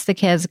years. Once the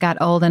kids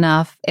got old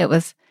enough, it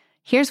was,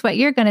 here's what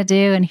you're going to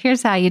do, and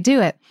here's how you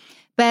do it.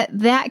 But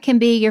that can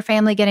be your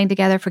family getting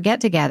together for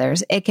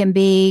get-togethers. It can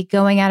be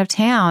going out of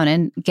town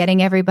and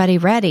getting everybody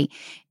ready.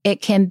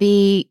 It can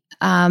be,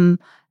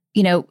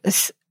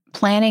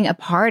 planning a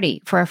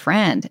party for a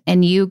friend,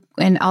 and you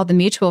and all the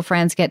mutual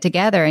friends get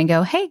together and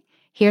go, hey,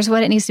 here's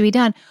what it needs to be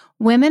done.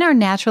 Women are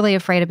naturally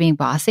afraid of being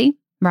bossy,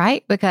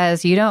 right?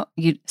 Because you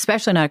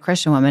especially not a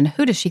Christian woman,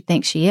 who does she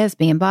think she is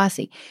being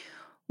bossy?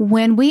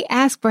 When we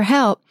ask for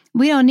help,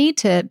 we don't need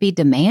to be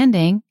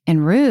demanding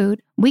and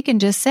rude. We can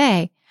just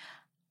say,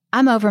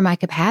 I'm over my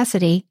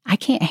capacity. I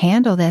can't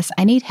handle this.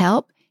 I need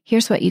help.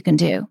 Here's what you can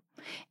do.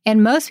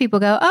 And most people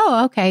go,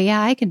 oh, okay,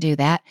 yeah, I can do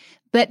that.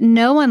 But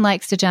no one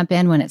likes to jump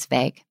in when it's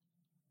vague.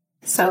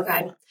 So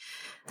good.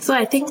 So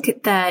I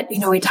think that,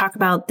 we talk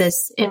about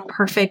this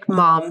imperfect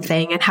mom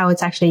thing and how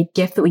it's actually a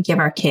gift that we give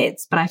our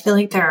kids. But I feel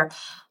like there are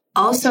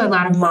also a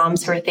lot of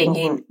moms who are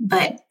thinking,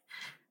 but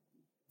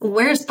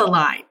where's the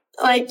line?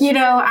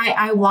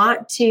 I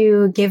want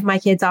to give my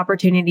kids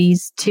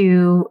opportunities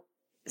to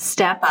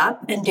step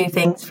up and do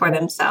things for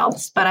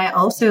themselves. But I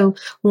also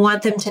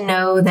want them to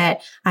know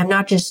that I'm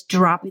not just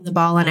dropping the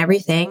ball on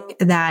everything,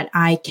 that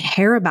I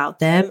care about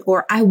them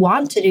or I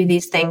want to do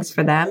these things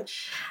for them.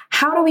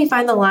 How do we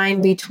find the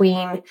line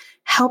between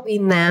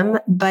helping them,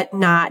 but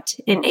not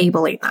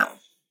enabling them?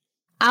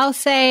 I'll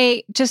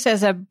say, just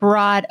as a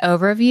broad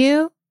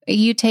overview,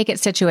 you take it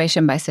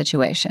situation by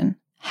situation.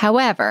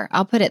 However,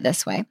 I'll put it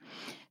this way.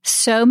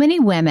 So many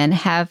women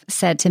have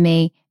said to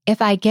me,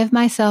 if I give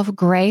myself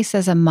grace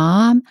as a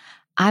mom,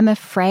 I'm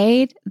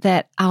afraid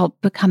that I'll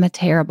become a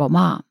terrible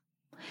mom.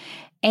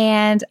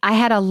 And I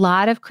had a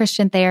lot of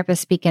Christian therapists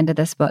speak into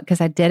this book because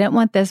I didn't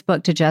want this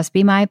book to just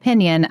be my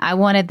opinion. I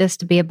wanted this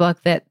to be a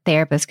book that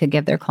therapists could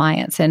give their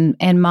clients, and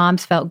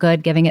moms felt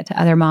good giving it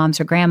to other moms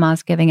or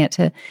grandmas giving it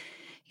to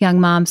young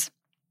moms.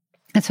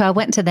 And so I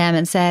went to them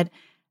and said,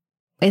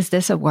 is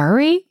this a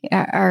worry?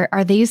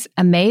 Are these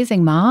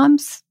amazing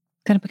moms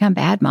going to become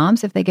bad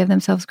moms if they give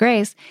themselves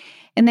grace?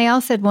 And they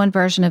all said one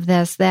version of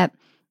this, that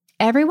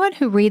everyone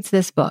who reads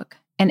this book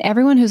and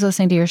everyone who's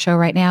listening to your show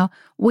right now,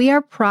 we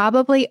are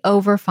probably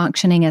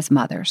over-functioning as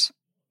mothers.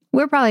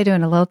 We're probably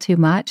doing a little too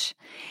much.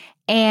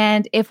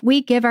 And if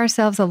we give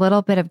ourselves a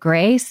little bit of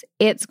grace,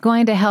 it's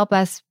going to help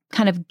us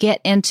kind of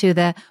get into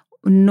the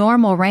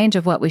normal range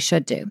of what we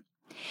should do.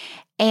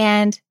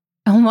 And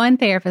one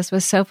therapist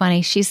was so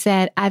funny. She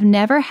said, I've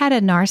never had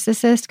a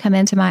narcissist come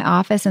into my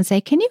office and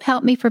say, can you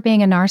help me for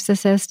being a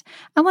narcissist?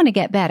 I want to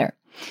get better.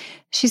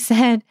 She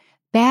said,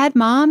 bad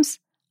moms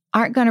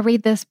aren't going to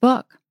read this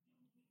book.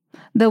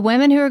 The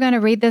women who are going to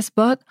read this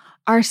book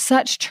are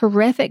such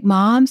terrific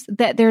moms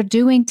that they're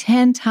doing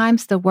 10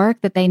 times the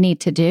work that they need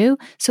to do.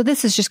 So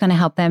this is just going to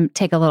help them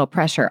take a little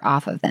pressure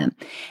off of them.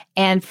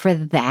 And for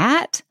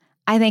that,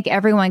 I think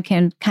everyone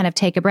can kind of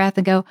take a breath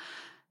and go,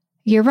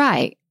 you're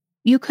right.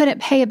 You couldn't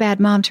pay a bad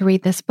mom to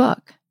read this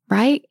book,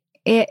 right?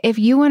 If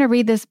you want to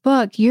read this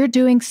book, you're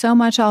doing so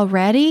much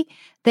already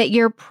that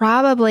you're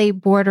probably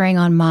bordering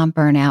on mom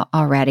burnout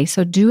already.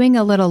 So doing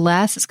a little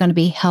less is going to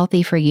be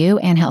healthy for you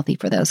and healthy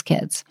for those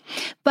kids.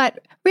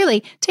 But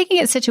really, taking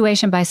it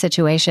situation by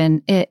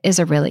situation is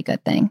a really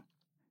good thing.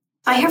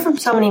 I hear from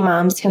so many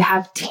moms who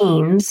have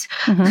teens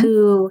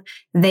who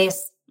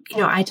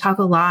I talk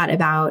a lot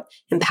about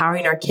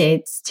empowering our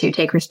kids to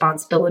take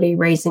responsibility,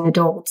 raising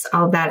adults,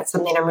 all of that. It's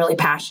something I'm really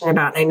passionate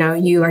about. And I know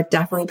you are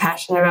definitely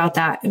passionate about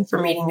that and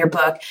from reading your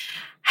book.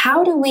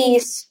 How do we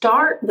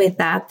start with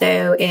that,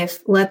 though,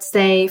 if, let's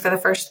say, for the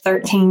first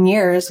 13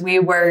 years, we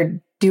were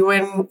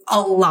doing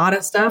a lot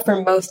of stuff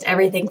or most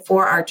everything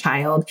for our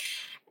child?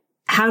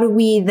 How do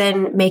we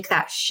then make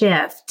that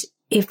shift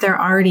if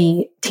they're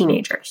already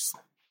teenagers?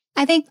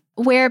 I think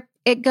where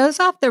it goes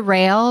off the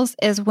rails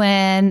is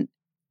when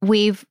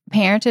we've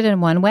parented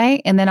in one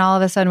way, and then all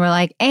of a sudden we're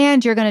like,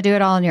 and you're going to do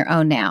it all on your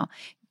own now.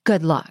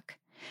 Good luck.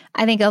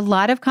 I think a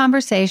lot of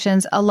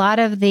conversations, a lot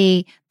of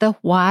the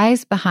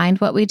whys behind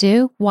what we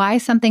do, why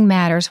something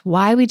matters,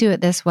 why we do it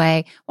this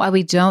way, why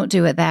we don't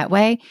do it that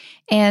way,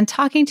 and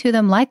talking to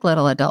them like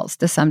little adults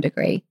to some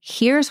degree.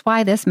 Here's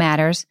why this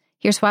matters.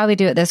 Here's why we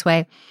do it this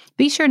way.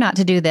 Be sure not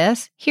to do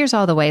this. Here's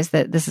all the ways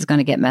that this is going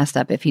to get messed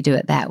up if you do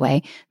it that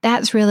way.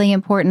 That's really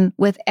important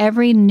with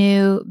every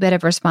new bit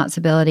of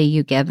responsibility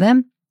you give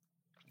them.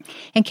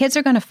 And kids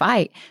are going to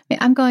fight. I mean,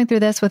 I'm going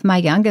through this with my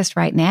youngest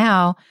right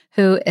now,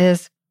 who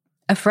is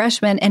a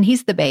freshman, and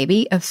he's the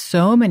baby of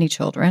so many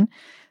children.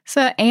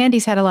 And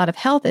he's had a lot of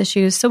health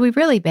issues, so we've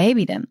really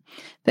babied him.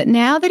 But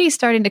now that he's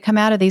starting to come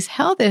out of these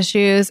health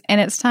issues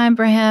and it's time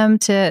for him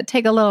to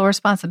take a little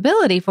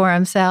responsibility for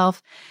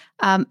himself,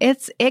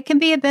 it can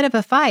be a bit of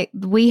a fight.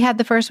 We had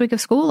the first week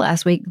of school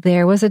last week.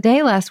 There was a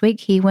day last week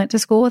he went to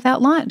school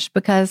without lunch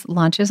because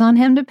lunch is on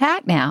him to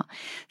pack now.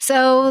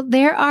 So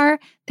there are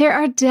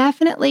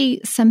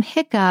definitely some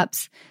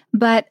hiccups,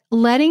 but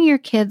letting your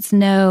kids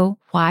know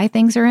why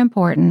things are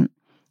important,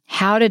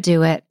 how to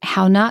do it,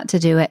 how not to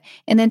do it,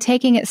 and then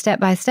taking it step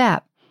by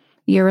step.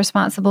 You're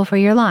responsible for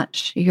your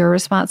lunch. You're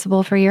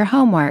responsible for your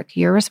homework.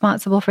 You're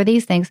responsible for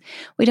these things.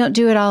 We don't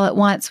do it all at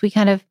once. We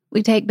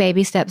take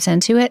baby steps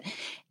into it.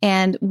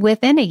 And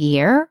within a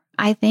year,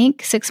 I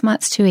think 6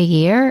 months to a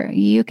year,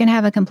 you can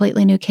have a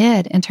completely new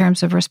kid in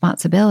terms of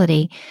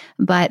responsibility.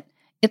 But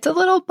it's a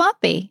little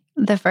bumpy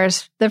the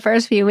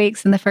first few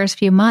weeks and the first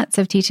few months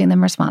of teaching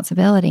them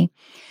responsibility.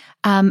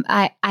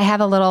 I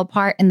have a little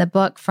part in the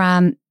book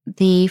from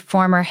the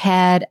former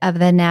head of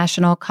the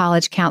National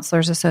College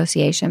Counselors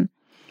Association.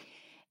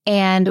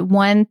 And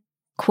one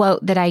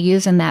quote that I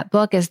use in that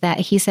book is that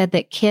he said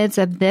that kids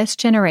of this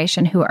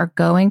generation who are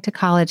going to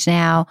college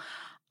now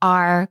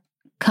are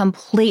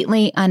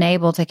completely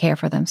unable to care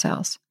for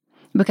themselves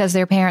because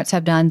their parents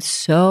have done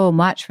so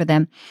much for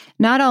them.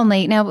 Not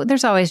only, now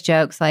there's always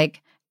jokes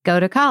like go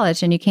to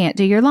college and you can't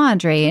do your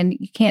laundry and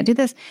you can't do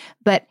this,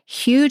 but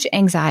huge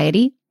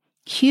anxiety,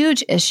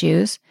 huge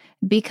issues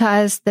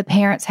because the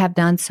parents have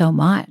done so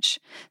much.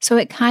 So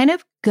it kind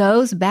of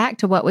goes back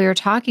to what we were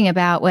talking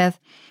about with,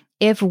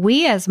 if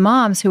we as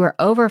moms who are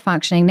over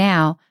functioning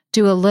now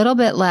do a little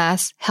bit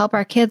less, help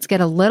our kids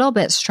get a little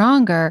bit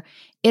stronger,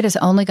 it is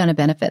only going to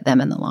benefit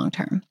them in the long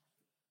term.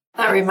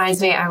 That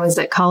reminds me, I was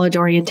at college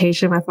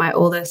orientation with my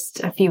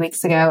oldest a few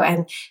weeks ago,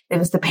 and it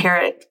was the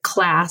parent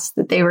class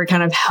that they were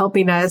kind of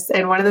helping us.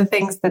 And one of the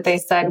things that they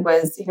said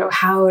was,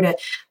 how to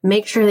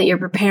make sure that you're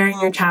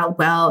preparing your child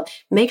well,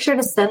 make sure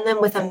to send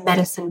them with a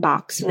medicine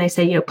box. And they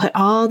say, put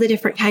all the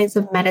different kinds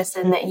of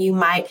medicine that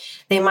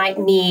they might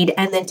need,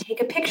 and then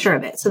take a picture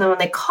of it. So then when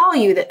they call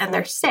you and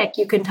they're sick,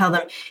 you can tell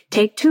them,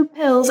 take 2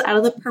 pills out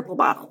of the purple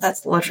bottle.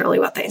 That's literally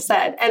what they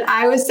said. And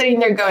I was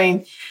sitting there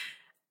going,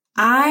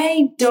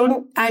 I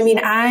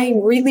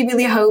really,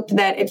 really hope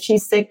that if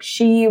she's sick,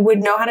 she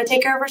would know how to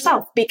take care of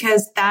herself,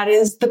 because that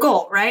is the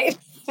goal, right?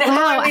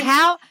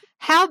 Wow.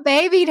 How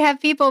babied have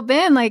people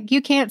been? Like,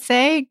 you can't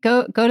say,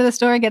 go to the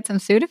store and get some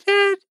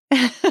Sudafed?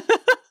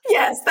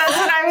 Yes, that's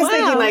what I was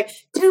thinking, like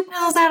 2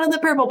 pills out of the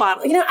purple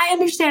bottle. I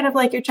understand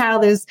if your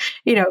child is,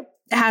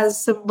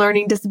 has some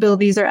learning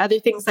disabilities or other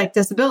things like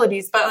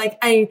disabilities, but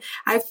I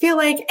feel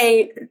like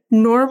a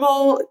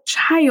normal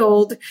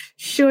child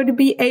should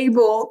be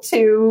able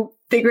to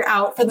figure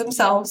out for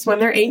themselves when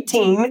they're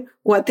 18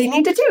 what they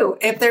need to do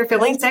if they're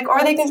feeling sick,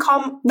 or they can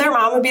call their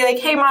mom and be like,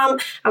 hey mom,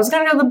 I was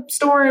going to go to the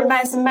store and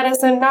buy some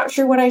medicine. Not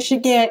sure what I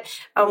should get.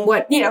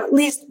 At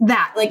least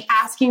that,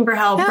 asking for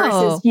help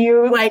versus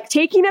you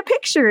taking a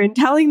picture and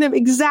telling them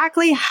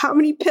exactly how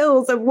many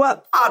pills of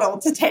what bottle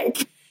to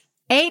take.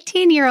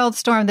 18-year-olds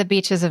stormed the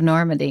beaches of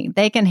Normandy.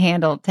 They can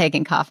handle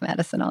taking cough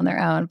medicine on their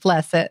own.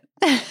 Bless it.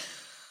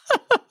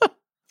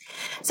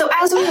 So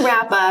as we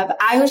wrap up,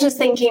 I was just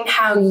thinking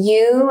how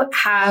you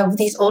have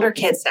these older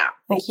kids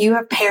now. You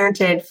have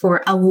parented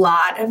for a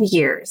lot of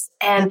years.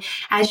 And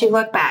as you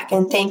look back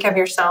and think of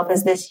yourself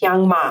as this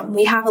young mom,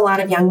 we have a lot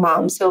of young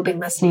moms who will be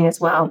listening as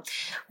well.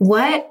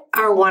 What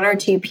are 1 or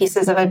 2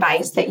 pieces of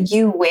advice that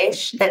you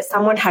wish that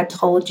someone had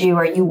told you,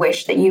 or you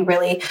wish that you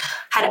really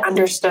had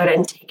understood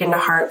and taken to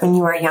heart when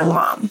you were a young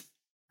mom?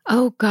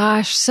 Oh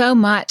gosh, so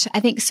much. I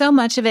think so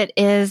much of it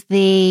is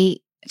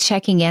the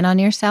checking in on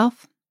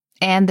yourself.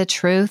 And the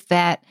truth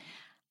that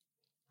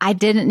I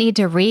didn't need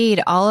to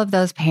read all of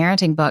those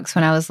parenting books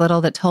when I was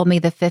little that told me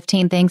the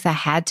 15 things I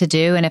had to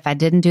do. And if I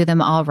didn't do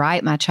them all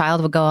right, my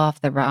child would go off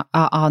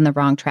on the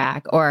wrong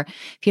track. Or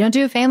if you don't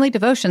do family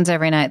devotions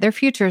every night, their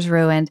future's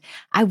ruined.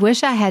 I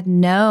wish I had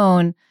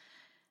known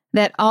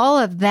that all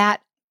of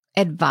that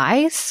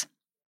advice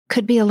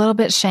could be a little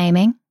bit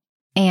shaming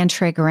and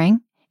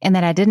triggering, and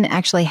that I didn't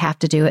actually have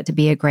to do it to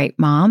be a great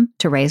mom,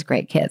 to raise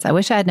great kids. I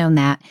wish I had known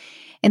that.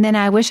 And then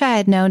I wish I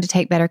had known to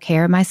take better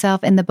care of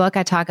myself. In the book,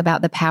 I talk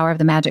about the power of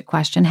the magic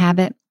question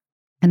habit.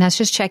 And that's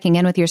just checking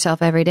in with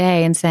yourself every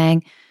day and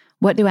saying,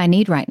 what do I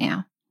need right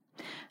now?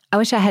 I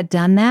wish I had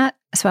done that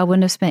so I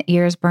wouldn't have spent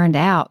years burned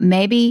out.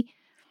 Maybe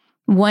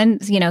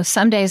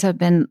some days have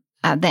been,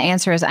 the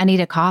answer is I need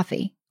a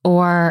coffee,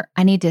 or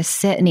I need to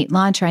sit and eat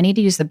lunch, or I need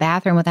to use the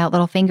bathroom without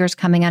little fingers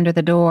coming under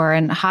the door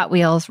and Hot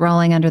Wheels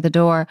rolling under the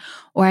door,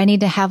 or I need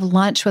to have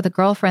lunch with a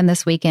girlfriend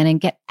this weekend and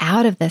get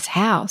out of this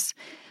house.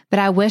 But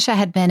I wish I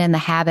had been in the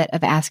habit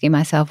of asking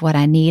myself what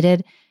I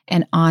needed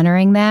and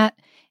honoring that,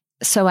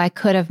 so I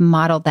could have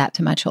modeled that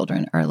to my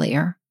children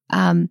earlier.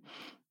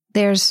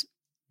 There's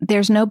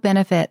no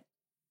benefit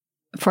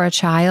for a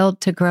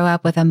child to grow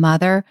up with a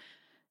mother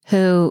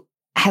who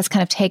has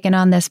kind of taken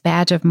on this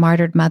badge of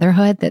martyred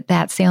motherhood,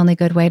 that's the only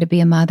good way to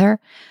be a mother.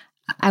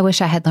 I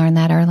wish I had learned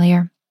that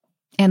earlier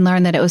and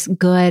learned that it was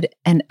good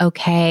and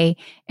okay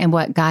and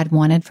what God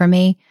wanted for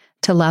me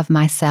to love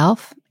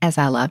myself as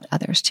I loved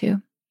others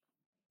too.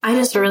 I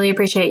just really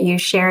appreciate you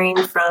sharing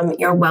from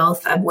your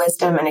wealth of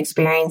wisdom and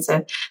experience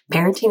of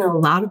parenting a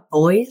lot of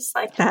boys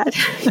like that.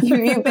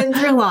 You've been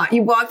through a lot.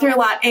 You've walked through a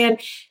lot.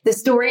 And the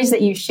stories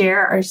that you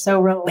share are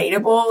so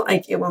relatable.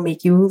 It will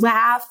make you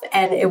laugh,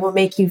 and it will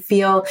make you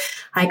feel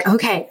like,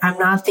 okay, I'm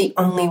not the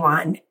only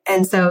one.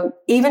 And so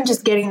even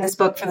just getting this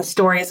book for the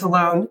stories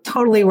alone,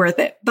 totally worth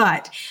it.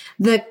 But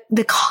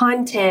the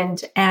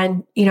content,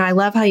 and, I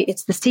love how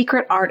it's the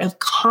secret art of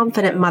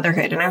confident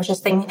motherhood. And I was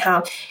just thinking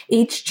how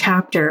each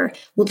chapter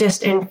will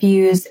just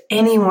infuse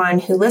anyone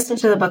who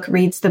listens to the book,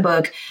 reads the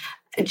book,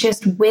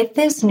 just with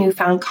this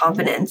newfound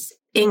confidence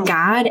in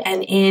God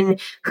and in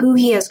who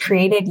He has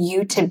created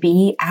you to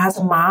be as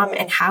a mom,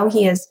 and how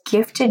He has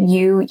gifted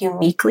you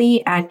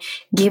uniquely and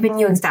given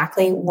you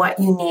exactly what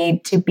you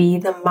need to be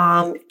the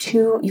mom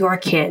to your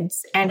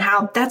kids, and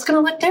how that's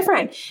going to look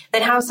different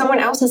than how someone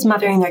else is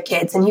mothering their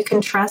kids. And you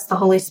can trust the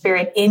Holy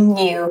Spirit in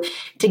you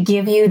to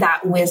give you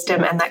that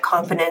wisdom and that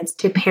confidence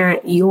to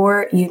parent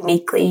your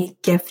uniquely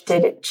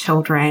gifted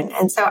children.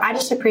 And so I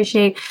just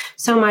appreciate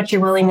so much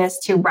your willingness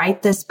to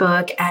write this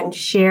book and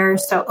share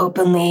so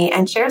openly,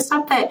 and share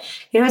stuff that,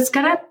 it's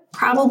going to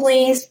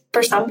probably,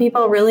 for some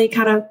people, really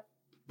kind of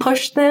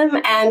push them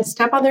and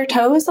step on their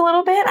toes a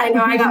little bit. I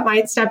know I got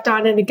mine stepped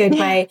on in a good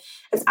way.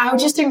 I would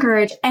just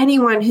encourage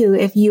anyone who,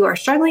 if you are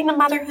struggling in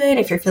motherhood,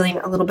 if you're feeling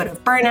a little bit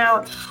of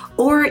burnout,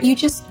 or you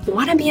just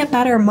want to be a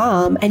better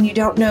mom and you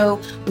don't know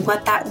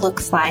what that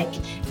looks like,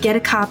 get a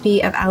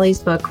copy of Alli's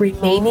book,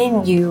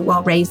 Remaining You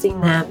While Raising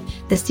Them,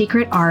 The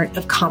Secret Art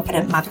of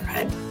Confident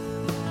Motherhood.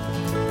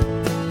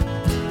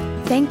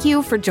 Thank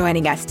you for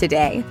joining us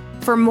today.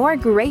 For more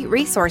great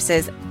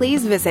resources,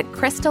 please visit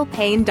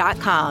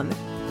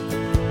crystalpaine.com.